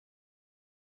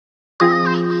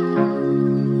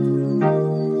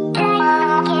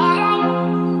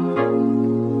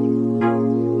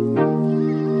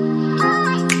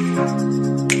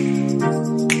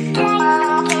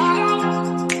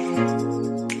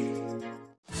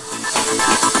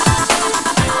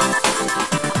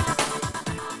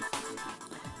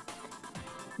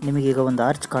ನಿಮಗೀಗ ಒಂದು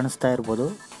ಆರ್ಚ್ ಕಾಣಿಸ್ತಾ ಇರ್ಬೋದು,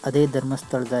 ಅದೇ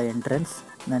ಧರ್ಮಸ್ಥಳದ ಎಂಟ್ರೆನ್ಸ್.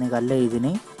 ನನಗೆ ಅಲ್ಲೇ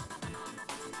ಇದ್ದೀನಿ.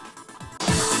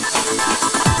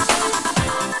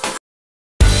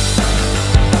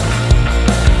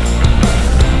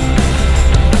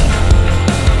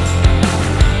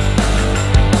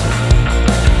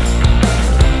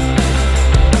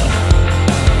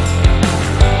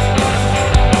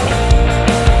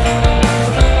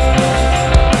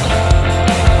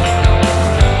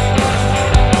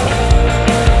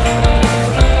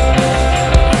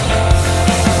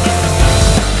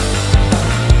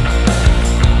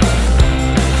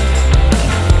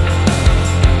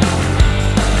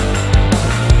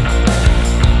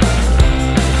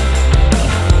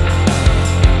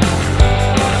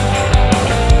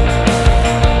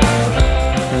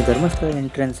 ಧರ್ಮಸ್ಥಳ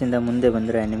ಎಂಟ್ರೆನ್ಸಿಂದ ಮುಂದೆ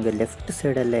ಬಂದರೆ ನಿಮಗೆ ಲೆಫ್ಟ್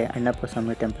ಸೈಡಲ್ಲೇ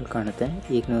ಅಣ್ಣಪ್ಪಸ್ವಾಮಿ ಟೆಂಪಲ್ ಕಾಣುತ್ತೆ.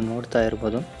 ಈಗ ನೀವು ನೋಡ್ತಾ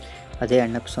ಇರ್ಬೋದು, ಅದೇ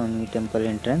ಅಣ್ಣಪ್ಪಸ್ವಾಮಿ ಟೆಂಪಲ್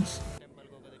ಎಂಟ್ರೆನ್ಸ್.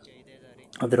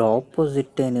 ಅದರ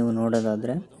ಆಪೋಸಿಟ್ಟೇ ನೀವು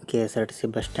ನೋಡೋದಾದರೆ KSRTC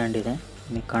ಬಸ್ ಸ್ಟ್ಯಾಂಡ್ ಇದೆ.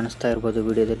 ನಿಮಗೆ ಕಾಣಿಸ್ತಾ ಇರ್ಬೋದು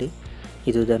ವಿಡಿಯೋದಲ್ಲಿ.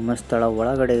 ಇದು ಧರ್ಮಸ್ಥಳ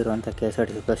ಒಳಗಡೆ ಇರುವಂಥ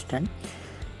KSRTC ಬಸ್ ಸ್ಟ್ಯಾಂಡ್.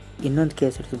 ಇನ್ನೊಂದು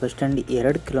KSRTC ಬಸ್ ಸ್ಟ್ಯಾಂಡ್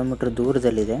 2 ಕಿಲೋಮೀಟ್ರ್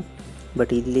ದೂರದಲ್ಲಿದೆ.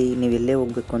 ಬಟ್ ಇಲ್ಲಿ ನೀವು ಎಲ್ಲೇ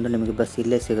ಹೋಗಬೇಕು ಅಂದರೆ ನಿಮಗೆ ಬಸ್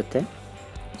ಇಲ್ಲೇ ಸಿಗುತ್ತೆ.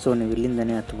 ಸೊ ನೀವು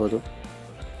ಇಲ್ಲಿಂದನೇ ಹತ್ಬೋದು.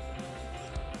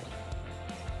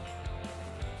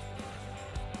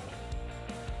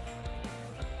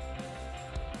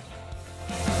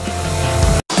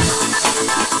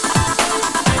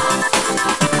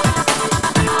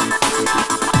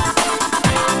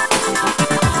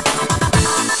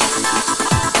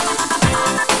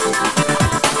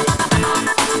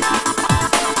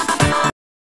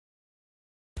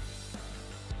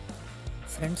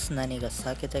 ಫ್ರೆಂಡ್ಸ್, ನಾನೀಗ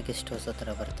ಸಾಕೇತ ಗೆಸ್ಟ್ ಹೌಸ್ ಹತ್ರ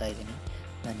ಬರ್ತಾ ಇದ್ದೀನಿ.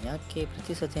 ನಾನು ಯಾಕೆ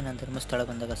ಪ್ರತಿ ಸತಿ ನಾನು ಧರ್ಮಸ್ಥಳ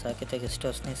ಬಂದಾಗ ಸಾಕೇತ ಗೆಸ್ಟ್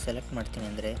ಹೌಸ್ನೇ ಸೆಲೆಕ್ಟ್ ಮಾಡ್ತೀನಿ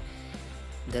ಅಂದರೆ,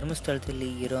 ಧರ್ಮಸ್ಥಳದಲ್ಲಿ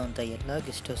ಇರೋವಂಥ ಎಲ್ಲ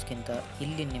ಗೆಸ್ಟ್ ಹೌಸ್ಗಿಂತ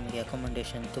ಇಲ್ಲಿ ನಿಮಗೆ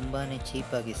ಅಕಾಮಡೇಷನ್ ತುಂಬಾ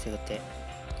ಚೀಪಾಗಿ ಸಿಗುತ್ತೆ.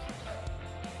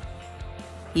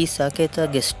 ಈ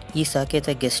ಸಾಕೇತ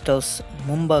ಗೆಸ್ಟ್ ಹೌಸ್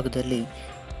ಮುಂಭಾಗದಲ್ಲಿ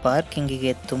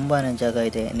ಪಾರ್ಕಿಂಗಿಗೆ ತುಂಬಾ ಜಾಗ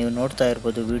ಇದೆ. ನೀವು ನೋಡ್ತಾ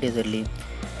ಇರ್ಬೋದು ವಿಡಿಯೋದಲ್ಲಿ.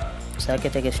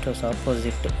 ಸಾಕೇತ ಗೆಸ್ಟ್ ಹೌಸ್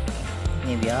ಆಪೋಸಿಟ್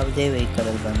ನೀವು ಯಾವುದೇ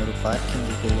ವೆಹಿಕಲಲ್ಲಿ ಬಂದರೂ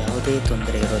ಪಾರ್ಕಿಂಗಿಗೆ ಯಾವುದೇ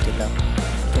ತೊಂದರೆ ಇರೋದಿಲ್ಲ.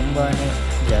 ತುಂಬಾ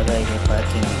ಜಾಗ ಇದೆ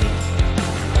ಪಾರ್ಕಿಂಗಿಗೆ.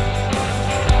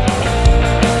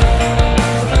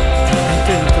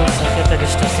 ಸಾಕೇತ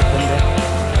ಗೆಸ್ಟ್ ಹೌಸಿಗೆ ಬಂದೆ.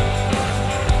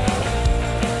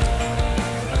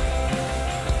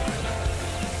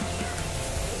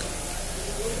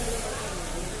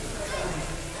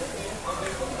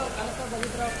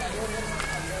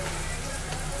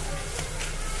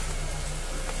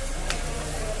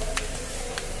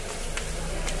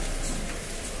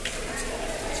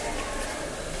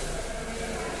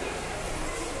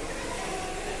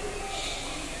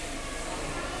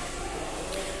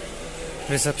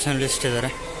 ರಿಸೆಪ್ಷನ್ ಲಿಸ್ಟ್ ಇದ್ದಾರೆ.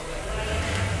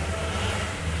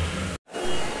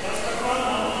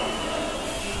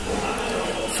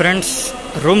 ಫ್ರೆಂಡ್ಸ್,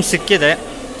 ರೂಮ್ ಸಿಕ್ಕಿದೆ,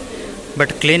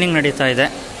 ಬಟ್ ಕ್ಲೀನಿಂಗ್ ನಡೀತಾ ಇದೆ.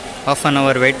 ಹಾಫ್ ಆನ್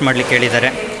ಅವರ್ ವೆಯ್ಟ್ ಮಾಡಲಿಕ್ಕೆ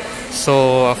ಹೇಳಿದ್ದಾರೆ. So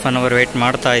half an hour wait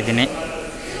ಮಾಡ್ತಾ ಇದ್ದೀನಿ.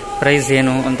 ಪ್ರೈಸ್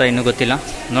ಏನು ಅಂತ ಇನ್ನೂ ಗೊತ್ತಿಲ್ಲ,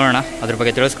 ನೋಡೋಣ, ಅದ್ರ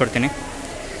ಬಗ್ಗೆ ತಿಳಿಸ್ಕೊಡ್ತೀನಿ.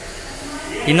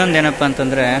 ಇನ್ನೊಂದೇನಪ್ಪ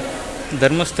ಅಂತಂದರೆ,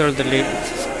 ಧರ್ಮಸ್ಥಳದಲ್ಲಿ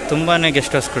ತುಂಬಾ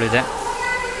ಗೆಸ್ಟ್ ಹೌಸ್ಗಳಿದೆ.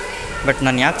 ಬಟ್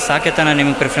ನಾನು ಯಾಕೆ ಸಾಕೇತನ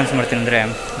ನಿಮಗೆ ಪ್ರಿಫರೆನ್ಸ್ ಮಾಡ್ತೀನಿ ಅಂದರೆ,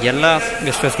 ಎಲ್ಲ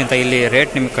ಗೆಸ್ಟ್ ಹೌಸ್ಗಿಂತ ಇಲ್ಲಿ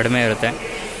ರೇಟ್ ನಿಮಗೆ ಕಡಿಮೆ ಇರುತ್ತೆ.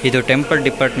 ಇದು ಟೆಂಪಲ್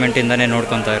ಡಿಪಾರ್ಟ್ಮೆಂಟಿಂದನೇ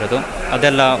ನೋಡ್ಕೊತಾ ಇರೋದು.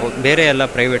 ಅದೆಲ್ಲ ಬೇರೆ ಎಲ್ಲ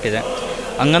ಪ್ರೈವೇಟ್ ಇದೆ.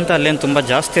 ಹಂಗಂತ ಅಲ್ಲೇನು ತುಂಬ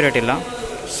ಜಾಸ್ತಿ ರೇಟ್ ಇಲ್ಲ,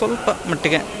 ಸ್ವಲ್ಪ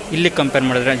ಮಟ್ಟಿಗೆ ಇಲ್ಲಿ ಕಂಪೇರ್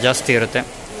ಮಾಡಿದ್ರೆ ಜಾಸ್ತಿ ಇರುತ್ತೆ.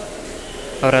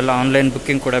 ಅವರೆಲ್ಲ ಆನ್ಲೈನ್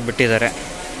ಬುಕ್ಕಿಂಗ್ ಕೂಡ ಬಿಟ್ಟಿದ್ದಾರೆ.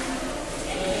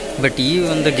 ಬಟ್ ಈ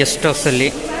ಒಂದು ಗೆಸ್ಟ್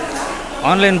ಹೌಸಲ್ಲಿ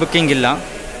ಆನ್ಲೈನ್ ಬುಕ್ಕಿಂಗ್ ಇಲ್ಲ.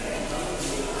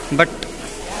 ಬಟ್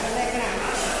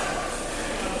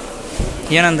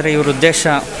ಏನಂದರೆ ಇವ್ರ ಉದ್ದೇಶ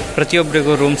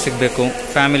ಪ್ರತಿಯೊಬ್ಬರಿಗೂ ರೂಮ್ ಸಿಗಬೇಕು.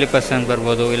 ಫ್ಯಾಮಿಲಿ ಪರ್ಸನ್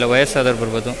ಬರ್ಬೋದು, ಇಲ್ಲ ವಯಸ್ಸಾದವ್ರು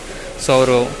ಬರ್ಬೋದು. ಸೊ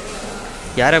ಅವರು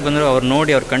ಯಾರೇ ಬಂದರೂ ಅವ್ರು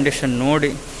ನೋಡಿ, ಅವ್ರ ಕಂಡೀಷನ್ ನೋಡಿ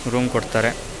ರೂಮ್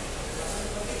ಕೊಡ್ತಾರೆ.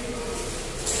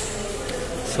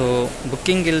 ಸೊ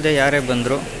ಬುಕ್ಕಿಂಗ್ ಇಲ್ಲದೆ ಯಾರೇ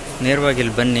ಬಂದರೂ ನೇರವಾಗಿ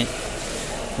ಇಲ್ಲಿ ಬನ್ನಿ.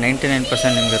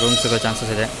 99% ನಿಮಗೆ ರೂಮ್ ಸಿಗೋ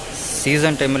ಚಾನ್ಸಸ್ ಇದೆ.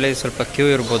 ಸೀಸನ್ ಟೈಮಲ್ಲಿ ಸ್ವಲ್ಪ ಕ್ಯೂ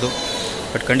ಇರ್ಬೋದು,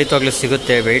 ಬಟ್ ಖಂಡಿತವಾಗ್ಲೂ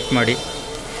ಸಿಗುತ್ತೆ. ವೆಯ್ಟ್ ಮಾಡಿ.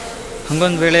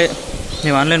 ಹಾಗೊಂದು ವೇಳೆ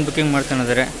ನೀವು ಆನ್ಲೈನ್ ಬುಕ್ಕಿಂಗ್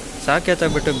ಮಾಡ್ತಾನಿದ್ರೆ ಸಾಕೇತ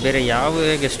ಬಿಟ್ಟು ಬೇರೆ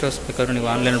ಯಾವುದೇ ಗೆಸ್ಟ್ ಹೌಸ್ ಬೇಕಾದ್ರೂ ನೀವು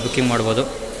ಆನ್ಲೈನ್ ಬುಕ್ಕಿಂಗ್ ಮಾಡ್ಬೋದು.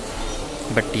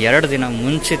 ಬಟ್ 2 ದಿನ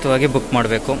ಮುಂಚಿತವಾಗಿ ಬುಕ್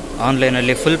ಮಾಡಬೇಕು.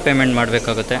 ಆನ್ಲೈನಲ್ಲಿ ಫುಲ್ ಪೇಮೆಂಟ್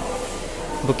ಮಾಡಬೇಕಾಗುತ್ತೆ.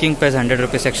 ಬುಕ್ಕಿಂಗ್ ಪ್ರೈಸ್ 100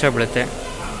 ರೂಪೀಸ್ ಎಕ್ಸ್ಟ್ರಾ ಬೀಳುತ್ತೆ.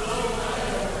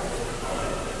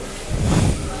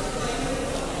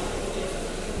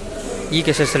 ಈ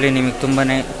ಕೇಸಸಲ್ಲಿ ನಿಮಗೆ ತುಂಬಾ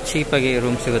ಚೀಪಾಗಿ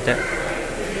ರೂಮ್ ಸಿಗುತ್ತೆ.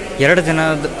 2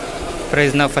 ದಿನದ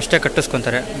ಪ್ರೈಸ್ನ ಫಸ್ಟೇ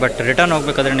ಕಟ್ಟಿಸ್ಕೊತಾರೆ. ಬಟ್ ರಿಟರ್ನ್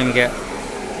ಹೋಗಬೇಕಾದ್ರೆ ನಿಮಗೆ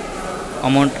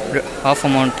ಹಾಫ್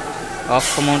ಅಮೌಂಟ್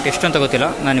ಎಷ್ಟು ಅಂತ ಗೊತ್ತಿಲ್ಲ,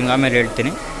 ನಾನು ನಿಮ್ಗೆ ಆಮೇಲೆ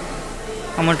ಹೇಳ್ತೀನಿ.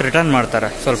 ಅಮೌಂಟ್ ರಿಟರ್ನ್ ಮಾಡ್ತಾರೆ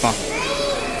ಸ್ವಲ್ಪ.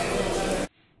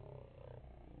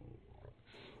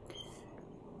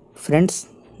 ಫ್ರೆಂಡ್ಸ್,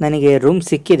 ನನಗೆ ರೂಮ್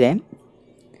ಸಿಕ್ಕಿದೆ.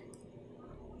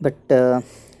 ಬಟ್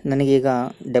ನನಗೀಗ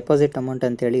ಡೆಪಾಸಿಟ್ ಅಮೌಂಟ್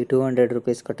ಅಂತೇಳಿ 200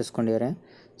 ರೂಪೀಸ್ ಕಟ್ಟಿಸ್ಕೊಂಡಿದ್ದಾರೆ.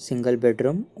 ಸಿಂಗಲ್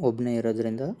ಬೆಡ್ರೂಮ್ ಒಬ್ಬನೇ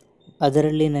ಇರೋದ್ರಿಂದ.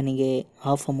 ಅದರಲ್ಲಿ ನನಗೆ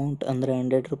ಹಾಫ್ ಅಮೌಂಟ್ ಅಂದರೆ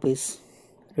 100 ರುಪೀಸ್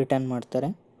ರಿಟರ್ನ್ ಮಾಡ್ತಾರೆ.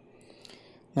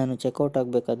 ನಾನು ಚೆಕ್ಔಟ್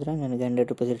ಆಗಬೇಕಾದ್ರೆ ನನಗೆ 100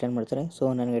 ರುಪೀಸ್ ರಿಟರ್ನ್ ಮಾಡ್ತಾರೆ.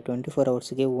 ಸೊ ನನಗೆ 24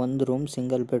 ಅವರ್ಸಿಗೆ ಒಂದು room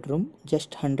single bedroom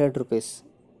just 100 rupees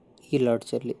ಈ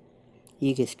ಲಾಡ್ಜಲ್ಲಿ,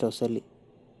 ಈ ಗೆಸ್ಟ್ ಹೌಸಲ್ಲಿ.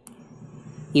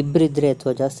 ಇಬ್ಬರಿದ್ದರೆ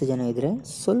ಅಥವಾ ಜಾಸ್ತಿ ಜನ ಇದ್ದರೆ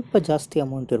ಸ್ವಲ್ಪ ಜಾಸ್ತಿ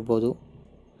ಅಮೌಂಟ್ ಇರ್ಬೋದು,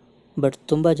 ಬಟ್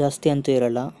ತುಂಬ ಜಾಸ್ತಿ ಅಂತೂ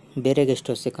ಇರೋಲ್ಲ ಬೇರೆ ಗೆಸ್ಟ್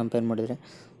ಹೌಸ್ಗೆ ಕಂಪೇರ್ ಮಾಡಿದರೆ.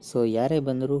 ಸೊ ಯಾರೇ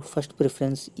ಬಂದರೂ ಫಸ್ಟ್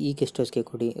ಪ್ರಿಫರೆನ್ಸ್ ಈ ಗೆಸ್ಟ್ ಹೌಸ್ಗೆ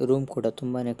ಕೊಡಿ. ರೂಮ್ ಕೂಡ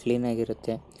ತುಂಬಾ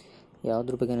ಕ್ಲೀನಾಗಿರುತ್ತೆ,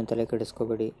 ಯಾವುದ್ರ ಬಗ್ಗೆನೂ ತಲೆ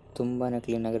ಕೆಡಿಸ್ಕೋಬೇಡಿ. ತುಂಬಾ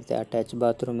ಕ್ಲೀನಾಗಿರುತ್ತೆ, ಅಟ್ಯಾಚ್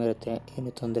ಬಾತ್ರೂಮ್ ಇರುತ್ತೆ,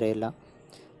 ಏನೂ ತೊಂದರೆ ಇಲ್ಲ.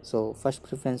 ಸೊ ಫಸ್ಟ್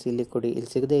ಪ್ರಿಫರೆನ್ಸ್ ಇಲ್ಲಿ ಕೊಡಿ.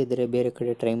 ಇಲ್ಲಿ ಸಿಗದೇ ಇದ್ದರೆ ಬೇರೆ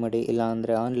ಕಡೆ ಟ್ರೈ ಮಾಡಿ, ಇಲ್ಲ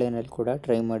ಅಂದರೆ ಆನ್ಲೈನಲ್ಲಿ ಕೂಡ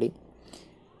ಟ್ರೈ ಮಾಡಿ.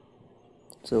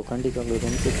 ಸೊ ಖಂಡಿತವಾಗ್ಲೂ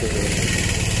ರೂಮ್ ಸಿಗ್ತದೆ.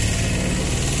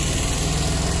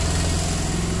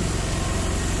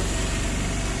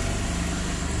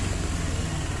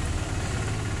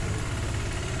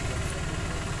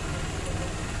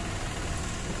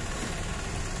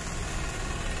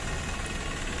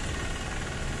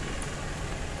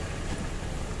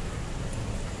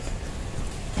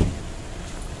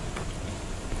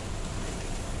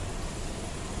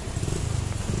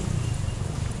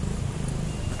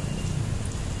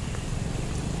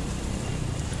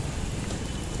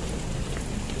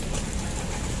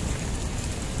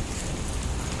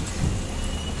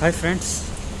 ಹಾಯ್ ಫ್ರೆಂಡ್ಸ್,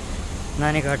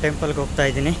 ನಾನೀಗ ಟೆಂಪಲ್ಗೆ ಹೋಗ್ತಾ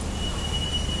ಇದ್ದೀನಿ.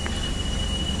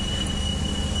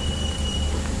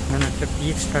 ನನ್ನ ಟ್ರಿಪ್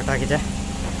ಈಗ ಸ್ಟಾರ್ಟ್ ಆಗಿದೆ.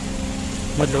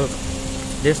 ಮೊದಲು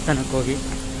ದೇವಸ್ಥಾನಕ್ಕೆ ಹೋಗಿ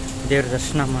ದೇವ್ರ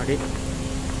ದರ್ಶನ ಮಾಡಿ,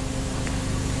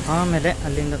 ಆಮೇಲೆ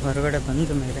ಅಲ್ಲಿಂದ ಹೊರಗಡೆ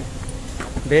ಬಂದ ಮೇಲೆ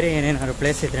ಬೇರೆ ಏನೇನಾದ್ರು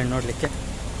ಪ್ಲೇಸ್ ಇದ್ದರೆ ನೋಡಲಿಕ್ಕೆ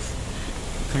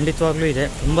ಖಂಡಿತವಾಗ್ಲೂ ಇದೆ,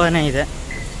 ತುಂಬಾ ಇದೆ.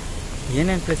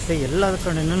 ಏನೇನು ಪ್ಲೇಸ್ ಇದೆ ಎಲ್ಲದ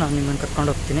ಕಡೆಯೂ ನಾನು ನಿಮ್ಮನ್ನು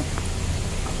ಕರ್ಕೊಂಡು ಹೋಗ್ತೀನಿ.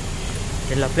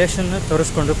 ಎಲ್ಲ ಪ್ಲೇಸನ್ನು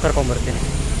ತೋರಿಸ್ಕೊಂಡು ಕರ್ಕೊಂಬರ್ತೀನಿ.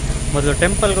 ಮೊದಲು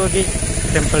ಟೆಂಪಲ್ಗೆ ಹೋಗಿ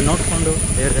ಟೆಂಪಲ್ ನೋಡಿಕೊಂಡು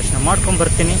ದೇವ್ರ ದರ್ಶನ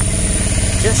ಮಾಡ್ಕೊಂಬರ್ತೀನಿ.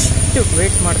 Just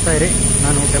weight ಮಾಡ್ತಾಯಿರಿ.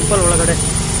 ನಾನು ಟೆಂಪಲ್ ಒಳಗಡೆ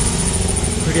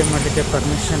ವಿಡಿಯೋ ಮಾಡಲಿಕ್ಕೆ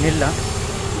ಪರ್ಮಿಷನ್ ಇಲ್ಲ,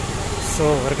 ಸೊ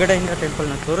ಹೊರಗಡೆಯಿಂದ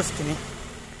ಟೆಂಪಲ್ನ ತೋರಿಸ್ತೀನಿ.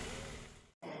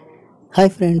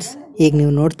 ಹಾಯ್ ಫ್ರೆಂಡ್ಸ್, ಈಗ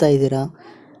ನೀವು ನೋಡ್ತಾ ಇದ್ದೀರಾ,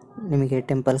 ನಿಮಗೆ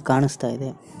ಟೆಂಪಲ್ ಕಾಣಿಸ್ತಾ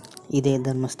ಇದೆ. ಇದೇ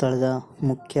ಧರ್ಮಸ್ಥಳದ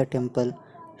ಮುಖ್ಯ ಟೆಂಪಲ್,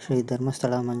 ಶ್ರೀ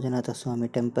ಧರ್ಮಸ್ಥಳ ಮಂಜುನಾಥಸ್ವಾಮಿ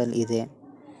ಟೆಂಪಲ್ ಇದೆ.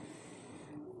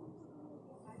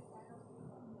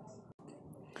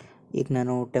 ಈಗ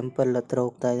ನಾನು ಟೆಂಪಲ್ ಹತ್ರ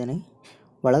ಹೋಗ್ತಾ ಇದ್ದೀನಿ.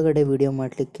 ಒಳಗಡೆ ವಿಡಿಯೋ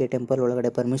ಮಾಡಲಿಕ್ಕೆ ಟೆಂಪಲ್ ಒಳಗಡೆ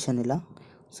ಪರ್ಮಿಷನ್ ಇಲ್ಲ,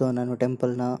 ಸೊ ನಾನು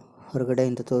ಟೆಂಪಲ್ನ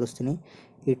ಹೊರಗಡೆಯಿಂದ ತೋರಿಸ್ತೀನಿ.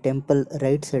 ಈ ಟೆಂಪಲ್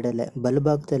ರೈಟ್ ಸೈಡಲ್ಲೇ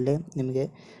ಬಲಭಾಗದಲ್ಲೇ ನಿಮಗೆ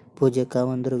ಪೂಜ್ಯ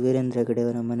ಕಾವಂದರು ವೀರೇಂದ್ರ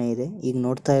ಹೆಗಡೆಯವರ ಮನೆ ಇದೆ. ಈಗ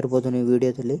ನೋಡ್ತಾ ಇರ್ಬೋದು ನೀವು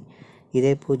ವಿಡಿಯೋದಲ್ಲಿ,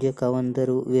 ಇದೇ ಪೂಜ್ಯ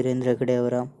ಕಾವಂದರು ವೀರೇಂದ್ರ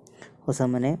ಹೆಗಡೆಯವರ ಹೊಸ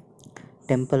ಮನೆ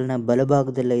ಟೆಂಪಲ್ನ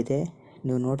ಬಲಭಾಗದಲ್ಲೇ ಇದೆ.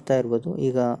 ನೀವು ನೋಡ್ತಾ ಇರ್ಬೋದು.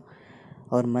 ಈಗ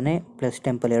ಅವ್ರ ಮನೆ ಪ್ಲಸ್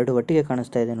ಟೆಂಪಲ್ ಎರಡು ಒಟ್ಟಿಗೆ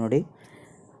ಕಾಣಿಸ್ತಾ ಇದೆ ನೋಡಿ.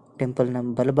 ಟೆಂಪಲ್ನ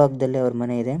ಬಲಭಾಗದಲ್ಲೇ ಅವ್ರ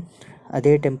ಮನೆ ಇದೆ.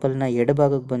 ಅದೇ ಟೆಂಪಲ್ನ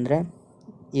ಎಡಭಾಗಕ್ಕೆ ಬಂದರೆ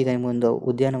ಈಗ ನಿಮಗೊಂದು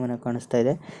ಉದ್ಯಾನವನ ಕಾಣಿಸ್ತಾ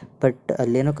ಇದೆ, ಬಟ್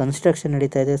ಅಲ್ಲೇನೋ ಕನ್ಸ್ಟ್ರಕ್ಷನ್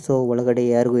ನಡೀತಾ ಇದೆ, ಸೊ ಒಳಗಡೆ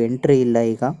ಯಾರಿಗೂ ಎಂಟ್ರಿ ಇಲ್ಲ.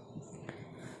 ಈಗ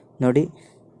ನೋಡಿ,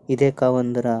 ಇದೇ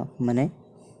ಕಾವಂದರ ಮನೆ.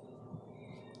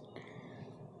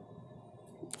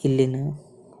 ಇಲ್ಲಿನ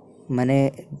ಮನೆ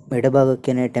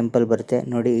ಎಡಭಾಗಕ್ಕೇ ಟೆಂಪಲ್ ಬರುತ್ತೆ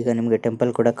ನೋಡಿ. ಈಗ ನಿಮಗೆ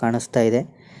ಟೆಂಪಲ್ ಕೂಡ ಕಾಣಿಸ್ತಾ ಇದೆ,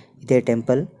 ಇದೇ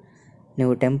ಟೆಂಪಲ್.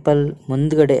 ನೀವು ಟೆಂಪಲ್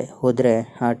ಮುಂದ್ಗಡೆ ಹೋದರೆ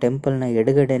ಆ ಟೆಂಪಲ್ನ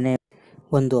ಎಡಗಡೆನೇ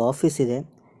ಒಂದು ಆಫೀಸ್ ಇದೆ.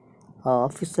 ಆ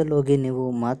ಆಫೀಸಲ್ಲಿ ಹೋಗಿ ನೀವು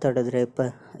ಮಾತಾಡಿದ್ರೆ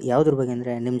ಯಾವುದ್ರ ಬಗ್ಗೆ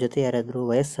ಅಂದರೆ, ನಿಮ್ಮ ಜೊತೆ ಯಾರಾದರೂ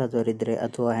ವಯಸ್ಸಾದವರಿದ್ದರೆ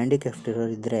ಅಥವಾ ಹ್ಯಾಂಡಿಕ್ಯಾಪ್ಟ್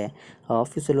ಇರೋರಿದ್ದರೆ ಆ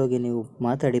ಆಫೀಸಲ್ಲಿ ಹೋಗಿ ನೀವು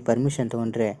ಮಾತಾಡಿ ಪರ್ಮಿಷನ್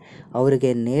ತೊಗೊಂಡ್ರೆ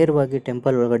ಅವರಿಗೆ ನೇರವಾಗಿ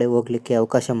ಟೆಂಪಲ್ ಒಳಗಡೆ ಹೋಗಲಿಕ್ಕೆ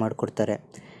ಅವಕಾಶ ಮಾಡಿಕೊಡ್ತಾರೆ.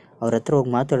 ಅವ್ರ ಹತ್ರ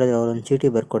ಹೋಗಿ ಮಾತಾಡಿದ್ರೆ ಅವರೊಂದು ಚೀಟಿ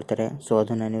ಬರ್ಕೊಡ್ತಾರೆ. ಸೊ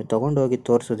ಅದನ್ನು ನೀವು ತೊಗೊಂಡೋಗಿ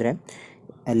ತೋರಿಸಿದ್ರೆ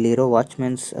ಅಲ್ಲಿರೋ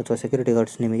ವಾಚ್ಮೆನ್ಸ್ ಅಥವಾ ಸೆಕ್ಯೂರಿಟಿ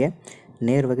ಗಾರ್ಡ್ಸ್ ನಿಮಗೆ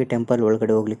ನೇರವಾಗಿ ಟೆಂಪಲ್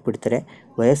ಒಳಗಡೆ ಹೋಗ್ಲಿಕ್ಕೆ ಬಿಡ್ತಾರೆ.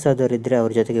 ವಯಸ್ಸಾದವರಿದ್ದರೆ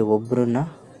ಅವ್ರ ಜೊತೆಗೆ ಒಬ್ಬರನ್ನ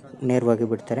ನೇರವಾಗಿ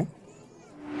ಬಿಡ್ತಾರೆ.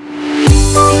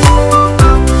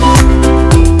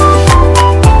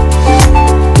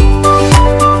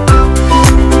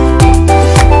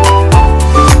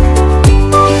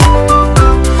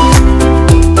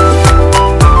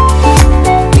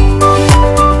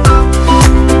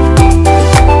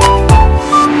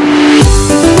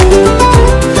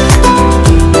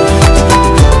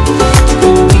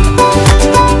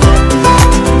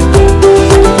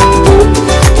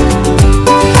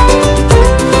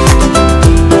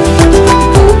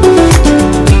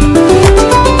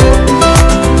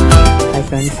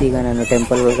 ಈಗ ನಾನು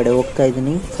ಟೆಂಪಲ್ ಒಳಗಡೆ ಹೋಗ್ತಾ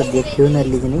ಇದ್ದೀನಿ. ಸದ್ಯ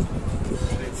ಕ್ಯೂನಲ್ಲಿದ್ದೀನಿ,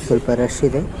 ಸ್ವಲ್ಪ ರಶ್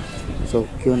ಇದೆ, ಸೊ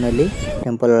ಕ್ಯೂನಲ್ಲಿ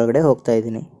ಟೆಂಪಲ್ ಒಳಗಡೆ ಹೋಗ್ತಾ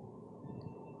ಇದ್ದೀನಿ.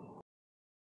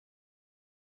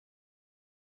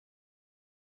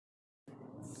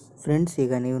 ಫ್ರೆಂಡ್ಸ್,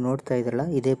 ಈಗ ನೀವು ನೋಡ್ತಾ ಇದ್ರಲ್ಲ,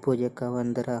 ಇದೇ ಪೂಜ್ಯ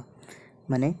ಕಾವಂದರ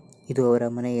ಮನೆ. ಇದು ಅವರ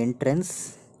ಮನೆ ಎಂಟ್ರೆನ್ಸ್.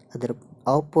 ಅದರ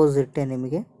ಆಪೋಸಿಟ್ಟೇ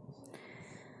ನಿಮಗೆ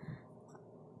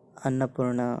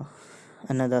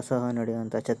ಅನ್ನದಾಸೋಹ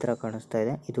ನಡೆಯುವಂಥ ಛತ್ರ ಕಾಣಿಸ್ತಾ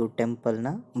ಇದೆ. ಇದು ಟೆಂಪಲ್ನ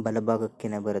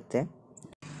ಬಲಭಾಗಕ್ಕೇ ಬರುತ್ತೆ.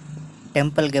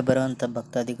 ಟೆಂಪಲ್ಗೆ ಬರುವಂಥ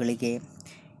ಭಕ್ತಾದಿಗಳಿಗೆ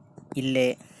ಇಲ್ಲೇ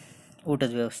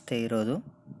ಊಟದ ವ್ಯವಸ್ಥೆ ಇರೋದು.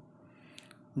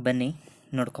 ಬನ್ನಿ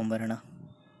ನೋಡ್ಕೊಂಬರೋಣ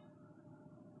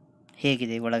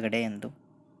ಹೇಗಿದೆ ಒಳಗಡೆ ಎಂದು.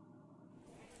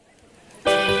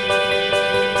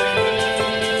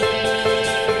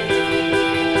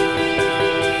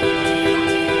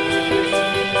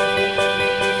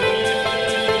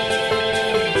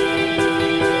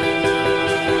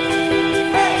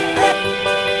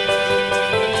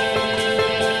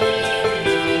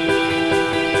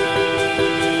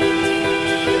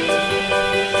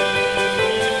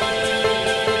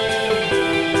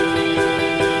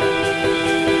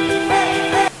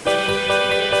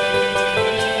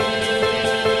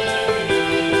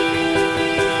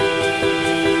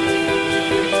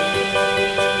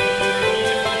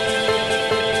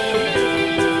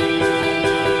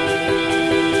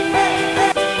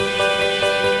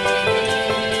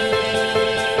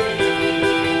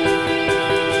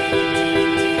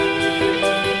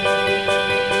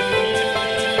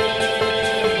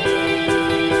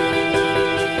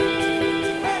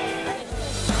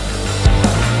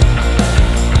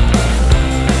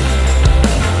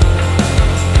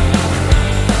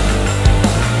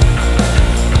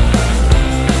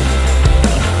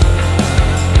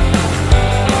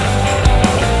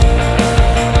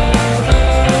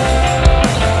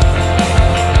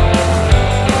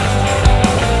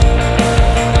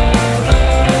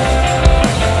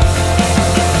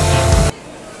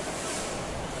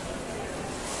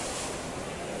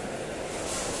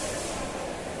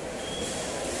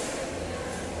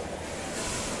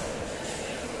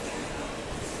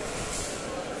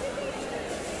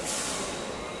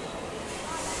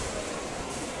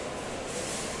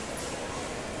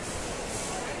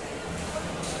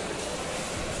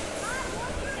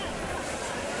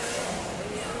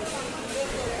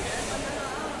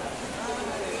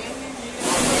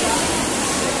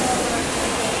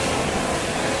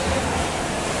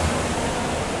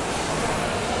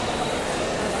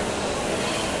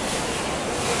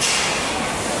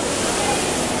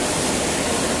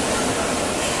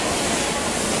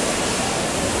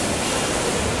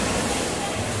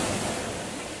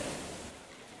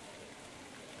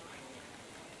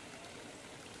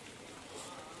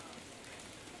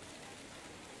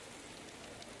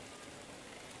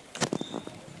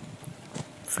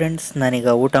 ಫ್ರೆಂಡ್ಸ್, ನಾನೀಗ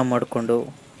ಊಟ ಮಾಡಿಕೊಂಡು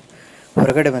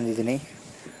ಹೊರಗಡೆ ಬಂದಿದ್ದೀನಿ.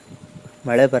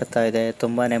 ಮಳೆ ಬರ್ತಾ ಇದೆ,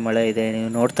 ತುಂಬಾ ಮಳೆ ಇದೆ. ನೀವು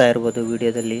ನೋಡ್ತಾ ಇರ್ಬೋದು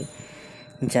ವಿಡಿಯೋದಲ್ಲಿ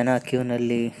ಜನ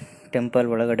ಕ್ಯೂನಲ್ಲಿ ಟೆಂಪಲ್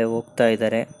ಒಳಗಡೆ ಹೋಗ್ತಾ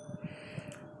ಇದ್ದಾರೆ.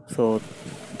 ಸೊ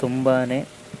ತುಂಬಾ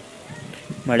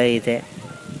ಮಳೆ ಇದೆ,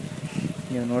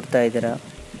 ನೀವು ನೋಡ್ತಾ ಇದ್ದೀರಾ.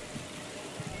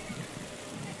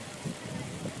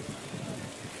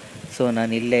 ಸೊ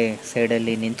ನಾನು ಇಲ್ಲೇ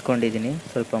ಸೈಡಲ್ಲಿ ನಿಂತ್ಕೊಂಡಿದ್ದೀನಿ.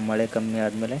 ಸ್ವಲ್ಪ ಮಳೆ ಕಮ್ಮಿ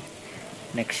ಆದಮೇಲೆ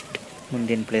ನೆಕ್ಸ್ಟ್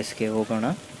ಮುಂದಿನ ಪ್ಲೇಸ್ಗೆ ಹೋಗೋಣ.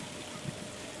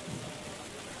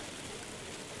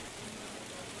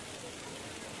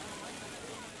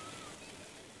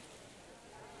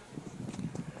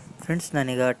 ಫ್ರೆಂಡ್ಸ್,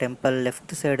 ನಾನೀಗ ಟೆಂಪಲ್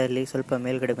ಲೆಫ್ಟ್ ಸೈಡಲ್ಲಿ ಸ್ವಲ್ಪ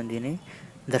ಮೇಲ್ಗಡೆ ಬಂದಿದ್ದೀನಿ.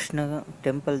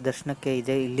 ಟೆಂಪಲ್ ದರ್ಶನಕ್ಕೆ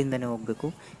ಇದೆ, ಇಲ್ಲಿಂದನೇ ಹೋಗಬೇಕು.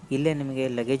 ಇಲ್ಲೇ ನಿಮಗೆ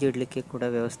ಲಗೇಜ್ ಇಡಲಿಕ್ಕೆ ಕೂಡ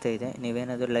ವ್ಯವಸ್ಥೆ ಇದೆ.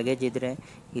 ನೀವೇನಾದರೂ ಲಗೇಜ್ ಇದ್ದರೆ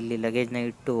ಇಲ್ಲಿ ಲಗೇಜ್ನ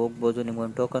ಇಟ್ಟು ಹೋಗ್ಬೋದು.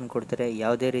 ನಿಮಗೊಂದು ಟೋಕನ್ ಕೊಡ್ತಾರೆ,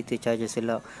 ಯಾವುದೇ ರೀತಿ ಚಾರ್ಜಸ್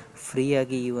ಇಲ್ಲ.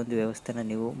 ಫ್ರೀಯಾಗಿ ಈ ಒಂದು ವ್ಯವಸ್ಥೆನ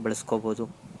ನೀವು ಬಳಸ್ಕೋಬೋದು.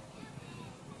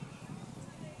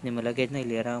 ನಿಮ್ಮ ಲಗೇಜ್ನ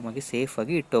ಇಲ್ಲಿ ಆರಾಮಾಗಿ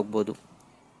ಸೇಫಾಗಿ ಇಟ್ಟು ಹೋಗ್ಬೋದು.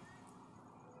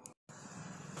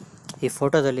 ಈ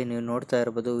ಫೋಟೋದಲ್ಲಿ ನೀವು ನೋಡ್ತಾ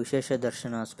ಇರ್ಬೋದು ವಿಶೇಷ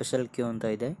ದರ್ಶನ ಸ್ಪೆಷಲ್ ಕ್ಯೂ ಅಂತ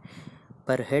ಇದೆ.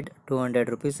 ಪರ್ ಹೆಡ್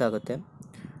 200 ರೂಪೀಸ್ ಆಗುತ್ತೆ.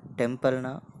 ಟೆಂಪಲ್ನ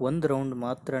ಒಂದು ರೌಂಡ್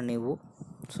ಮಾತ್ರ ನೀವು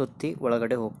ಸುತ್ತಿ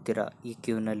ಒಳಗಡೆ ಹೋಗ್ತೀರಾ ಈ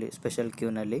ಕ್ಯೂನಲ್ಲಿ, ಸ್ಪೆಷಲ್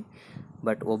ಕ್ಯೂನಲ್ಲಿ.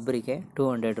 ಬಟ್ ಒಬ್ಬರಿಗೆ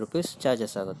 200 ರೂಪೀಸ್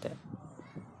ಚಾರ್ಜಸ್ ಆಗುತ್ತೆ.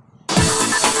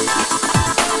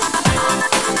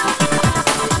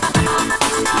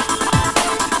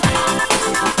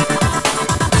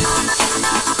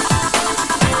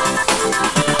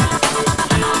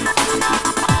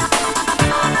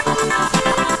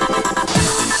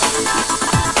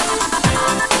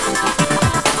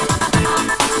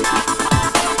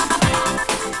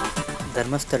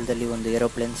 ಧರ್ಮಸ್ಥಳದಲ್ಲಿ ಒಂದು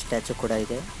ಏರೋಪ್ಲೇನ್ ಸ್ಟ್ಯಾಚು ಕೂಡ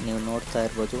ಇದೆ, ನೀವು ನೋಡ್ತಾ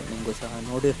ಇರ್ಬೋದು. ನಿಮಗೂ ಸಹ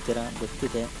ನೋಡಿರ್ತೀರಾ,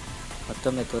 ಗೊತ್ತಿದೆ.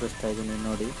 ಮತ್ತೊಮ್ಮೆ ತೋರಿಸ್ತಾ ಇದ್ದೀನಿ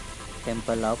ನೋಡಿ.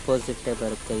 ಟೆಂಪಲ್ ಆಪೋಸಿಟ್ಟೇ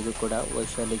ಬರುತ್ತೆ. ಇದು ಕೂಡ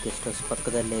ವೈಶಾಲಿ ಗೆಸ್ಟ್ ಹೌಸ್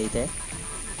ಪಕ್ಕದಲ್ಲೇ ಇದೆ.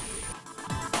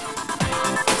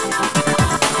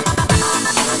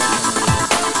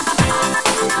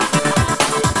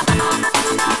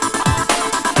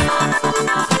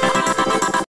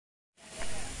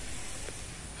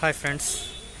 Hi friends,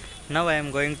 now I am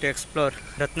going to explore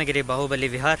Rathnagiri Bhahubali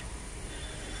Vihar.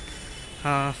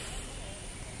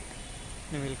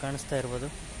 ನೀವು ಇಲ್ಲಿ ಕಾಣಿಸ್ತಾ ಇರ್ಬೋದು,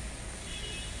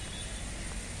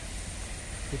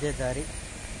 ಇದೇ ದಾರಿ.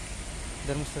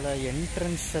 ಧರ್ಮಸ್ಥಳ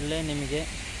ಎಂಟ್ರೆನ್ಸಲ್ಲೇ ನಿಮಗೆ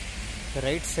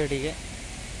ರೈಟ್ ಸೈಡಿಗೆ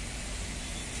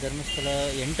ಧರ್ಮಸ್ಥಳ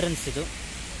ಎಂಟ್ರೆನ್ಸ್ ಇದು.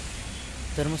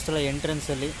 ಧರ್ಮಸ್ಥಳ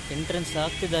ಎಂಟ್ರೆನ್ಸ್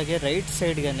ಆಗ್ತಿದ್ದಾಗೆ ರೈಟ್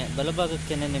ಸೈಡ್ಗೆ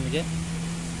ಬಲಭಾಗಕ್ಕೆ ನಿಮಗೆ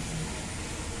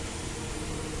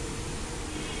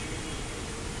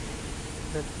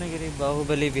ರತ್ನಗಿರಿ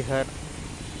ಬಾಹುಬಲಿ ವಿಹಾರ್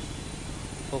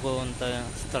ಹೋಗುವಂಥ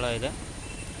ಸ್ಥಳ ಇದೆ.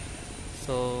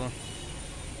 So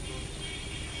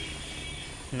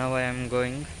now I am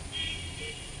going.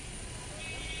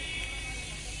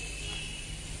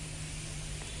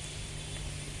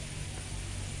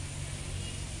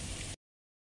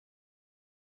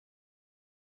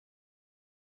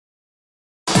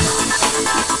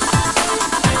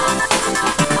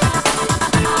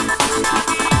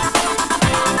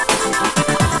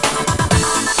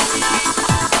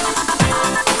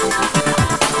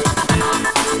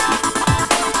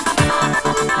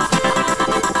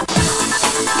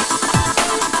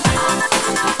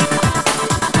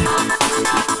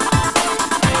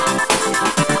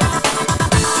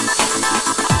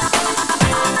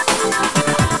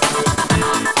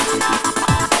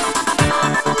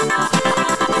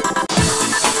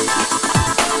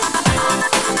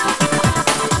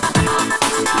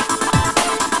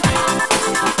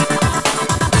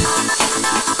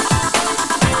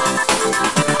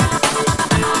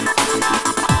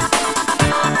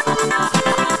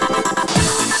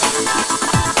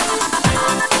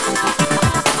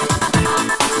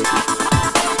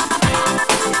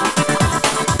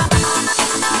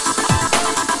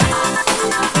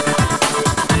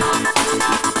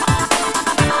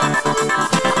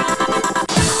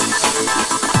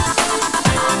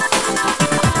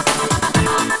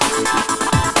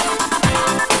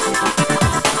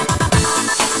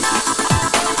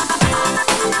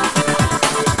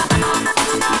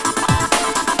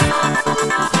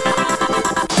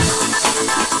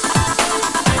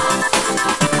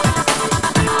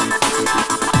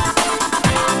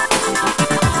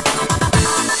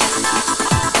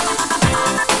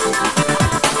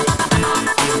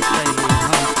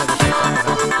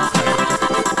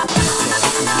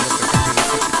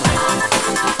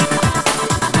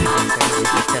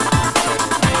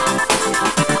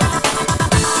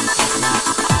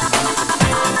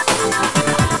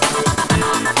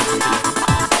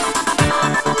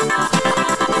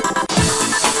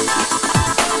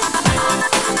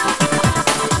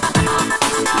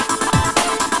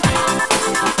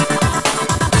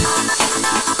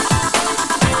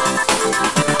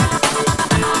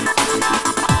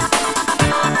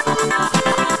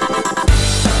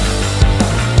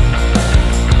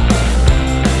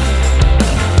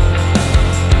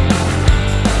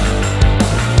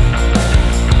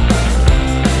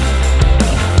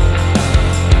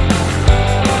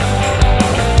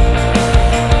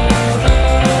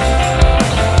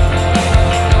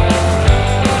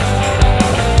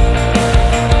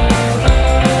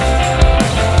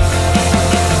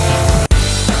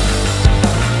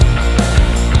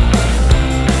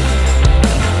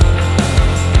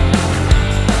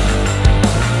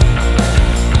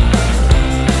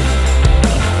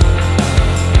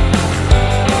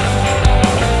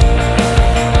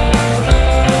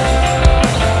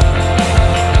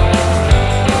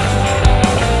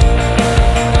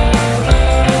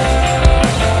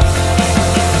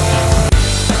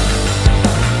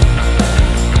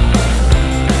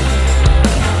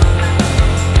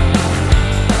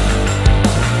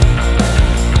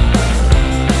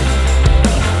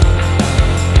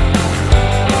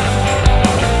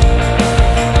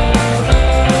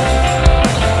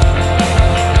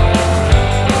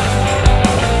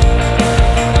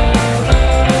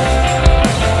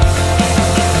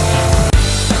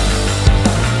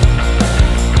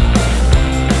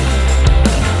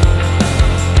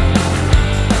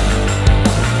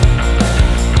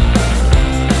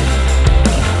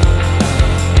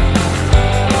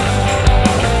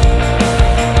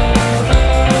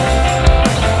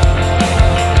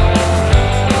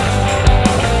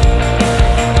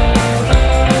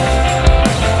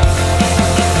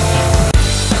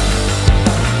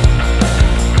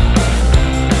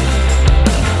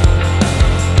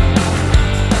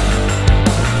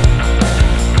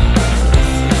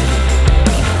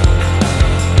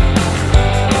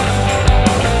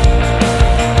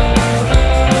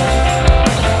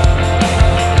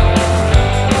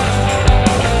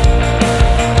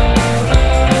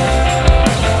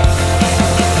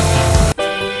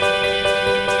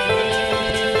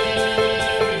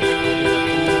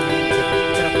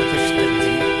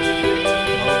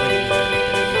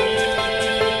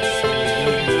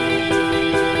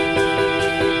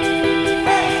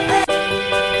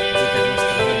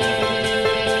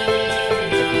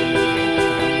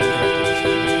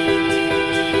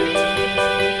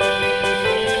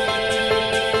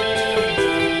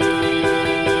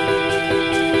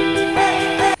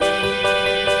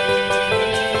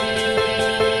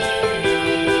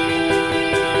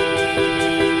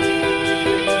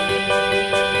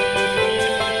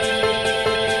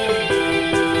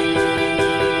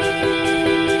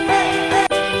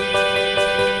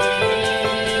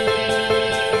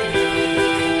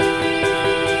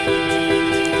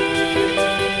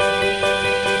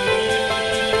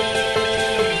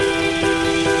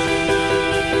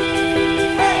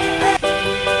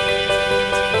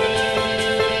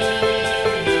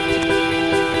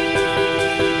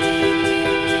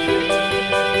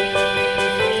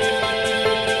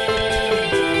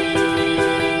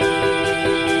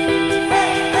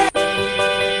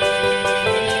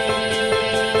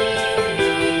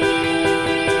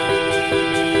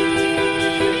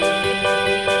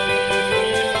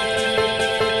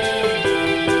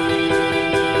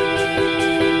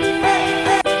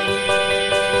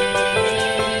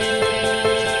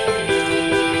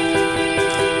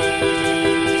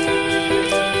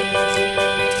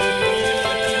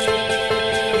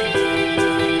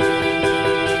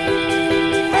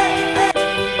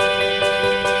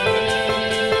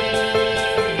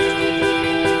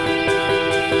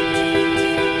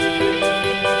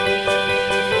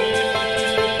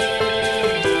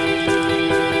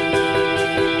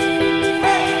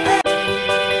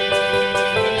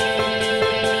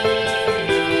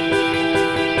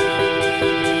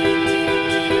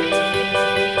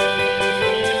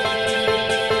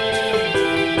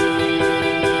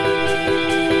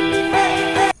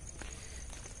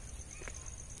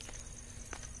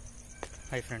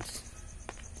 Friends,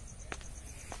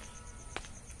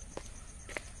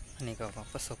 ನಾನೀಗ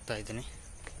ವಾಪಸ್ ಹೋಗ್ತಾ ಇದ್ದೀನಿ.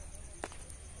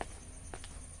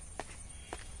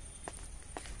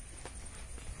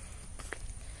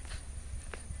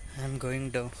 I am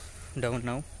going down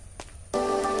now.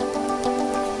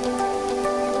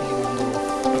 ಇಲ್ಲಿ ಒಂದು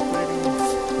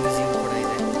ಮ್ಯೂಸಿಯಂ ಕೂಡ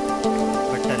ಇದೆ,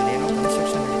 ಬಟ್ ಅಲ್ಲೇನೋ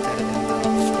ಕನ್ಸ್ಟ್ರಕ್ಷನ್ ನಡೀತಾ ಇರೋದ್ರಿಂದ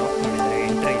ಸ್ಟಾಪ್ ಮಾಡಿದ್ದಾರೆ.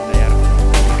 ಎಂಟ್ರಿ ಇಲ್ಲ ಯಾರು.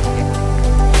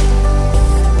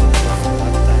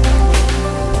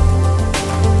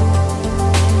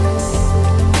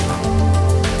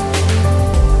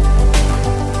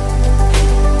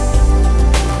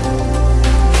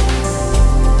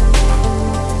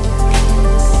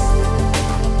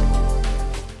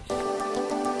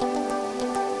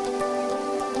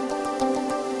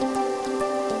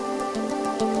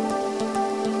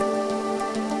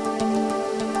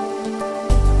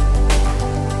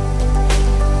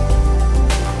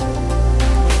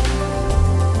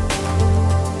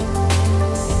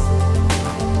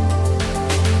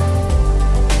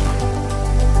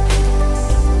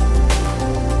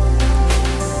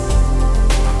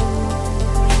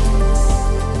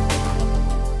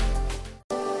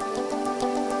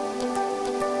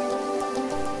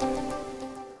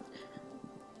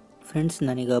 ಫ್ರೆಂಡ್ಸ್,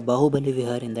 ನಾನೀಗ ಬಾಹುಬಲಿ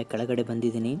ವಿಹಾರಿಂದ ಕೆಳಗಡೆ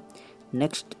ಬಂದಿದ್ದೀನಿ.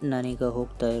 ನೆಕ್ಸ್ಟ್ ನಾನೀಗ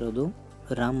ಹೋಗ್ತಾ ಇರೋದು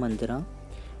ರಾಮ ಮಂದಿರ.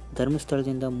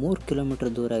 ಧರ್ಮಸ್ಥಳದಿಂದ 3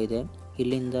 ಕಿಲೋಮೀಟರ್ ದೂರ ಇದೆ.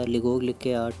 ಇಲ್ಲಿಂದ ಅಲ್ಲಿಗೆ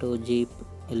ಹೋಗಲಿಕ್ಕೆ ಆಟೋ, ಜೀಪ್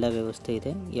ಎಲ್ಲ ವ್ಯವಸ್ಥೆ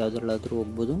ಇದೆ. ಯಾವುದ್ರಲ್ಲಾದರೂ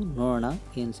ಹೋಗ್ಬೋದು. ನೋಡೋಣ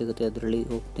ಏನು ಸಿಗುತ್ತೆ, ಅದರಲ್ಲಿ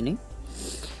ಹೋಗ್ತೀನಿ.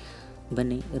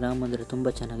 ಬನ್ನಿ, ರಾಮ ಮಂದಿರ ತುಂಬ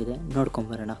ಚೆನ್ನಾಗಿದೆ,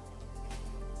 ನೋಡ್ಕೊಂಬರೋಣ.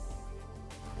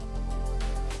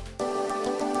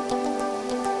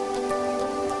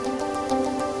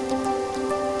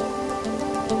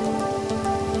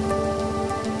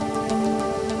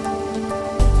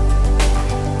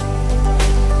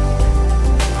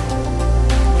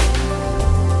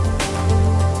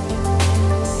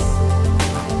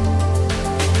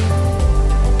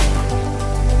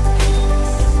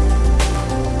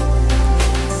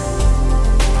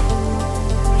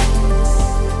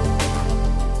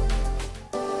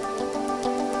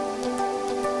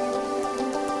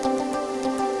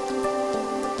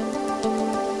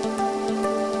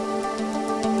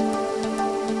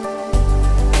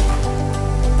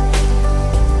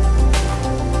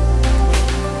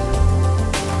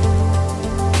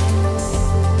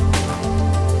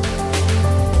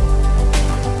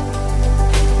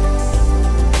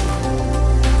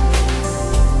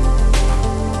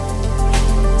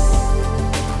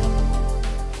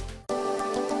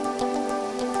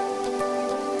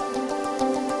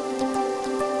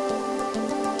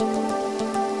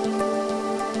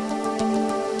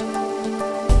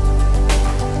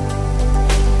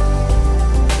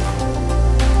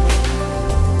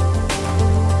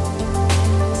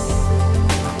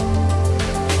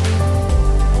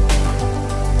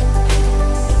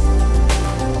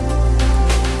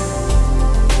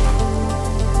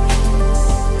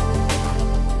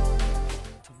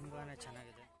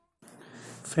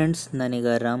 ಫ್ರೆಂಡ್ಸ್, ನಾನೀಗ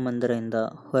ರಾಮ ಮಂದಿರದಿಂದ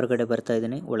ಹೊರಗಡೆ ಬರ್ತಾ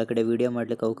ಇದ್ದೀನಿ. ಒಳಗಡೆ ವಿಡಿಯೋ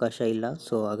ಮಾಡಲಿಕ್ಕೆ ಅವಕಾಶ ಇಲ್ಲ,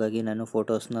 ಸೊ ಹಾಗಾಗಿ ನಾನು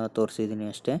ಫೋಟೋಸ್ನ ತೋರಿಸಿದ್ದೀನಿ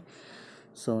ಅಷ್ಟೇ.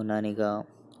 ಸೊ ನಾನೀಗ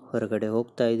ಹೊರಗಡೆ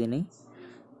ಹೋಗ್ತಾ ಇದ್ದೀನಿ.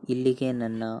 ಇಲ್ಲಿಗೆ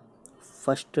ನನ್ನ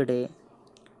ಫಸ್ಟ್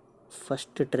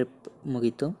ಟ್ರಿಪ್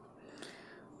ಮುಗೀತು.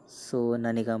 ಸೊ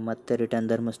ನಾನೀಗ ಮತ್ತೆ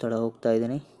ರಿಟರ್ನ್ ಧರ್ಮಸ್ಥಳ ಹೋಗ್ತಾ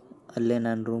ಇದ್ದೀನಿ. ಅಲ್ಲೇ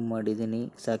ನಾನು ರೂಮ್ ಮಾಡಿದ್ದೀನಿ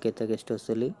ಸಾಕೇತ ಗೆಸ್ಟ್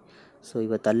ಹೌಸಲ್ಲಿ. ಸೊ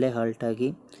ಇವತ್ತು ಅಲ್ಲೇ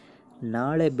ಹಾಲ್ಟಾಗಿ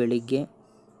ನಾಳೆ ಬೆಳಿಗ್ಗೆ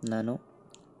ನಾನು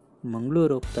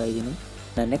ಮಂಗಳೂರು ಹೋಗ್ತಾ ಇದ್ದೀನಿ.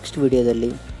 ನಾನು ನೆಕ್ಸ್ಟ್ ವಿಡಿಯೋದಲ್ಲಿ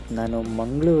ನಾನು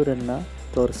ಮಂಗಳೂರನ್ನು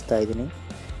ತೋರಿಸ್ತಾ ಇದ್ದೀನಿ.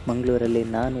 ಮಂಗಳೂರಲ್ಲಿ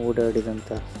ನಾನು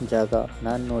ಓಡಾಡಿದಂಥ ಜಾಗ,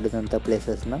 ನಾನು ನೋಡಿದಂಥ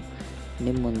ಪ್ಲೇಸಸ್ನ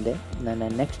ನಿಮ್ಮ ಮುಂದೆ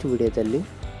ನನ್ನ ನೆಕ್ಸ್ಟ್ ವಿಡಿಯೋದಲ್ಲಿ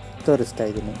ತೋರಿಸ್ತಾ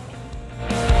ಇದ್ದೀನಿ.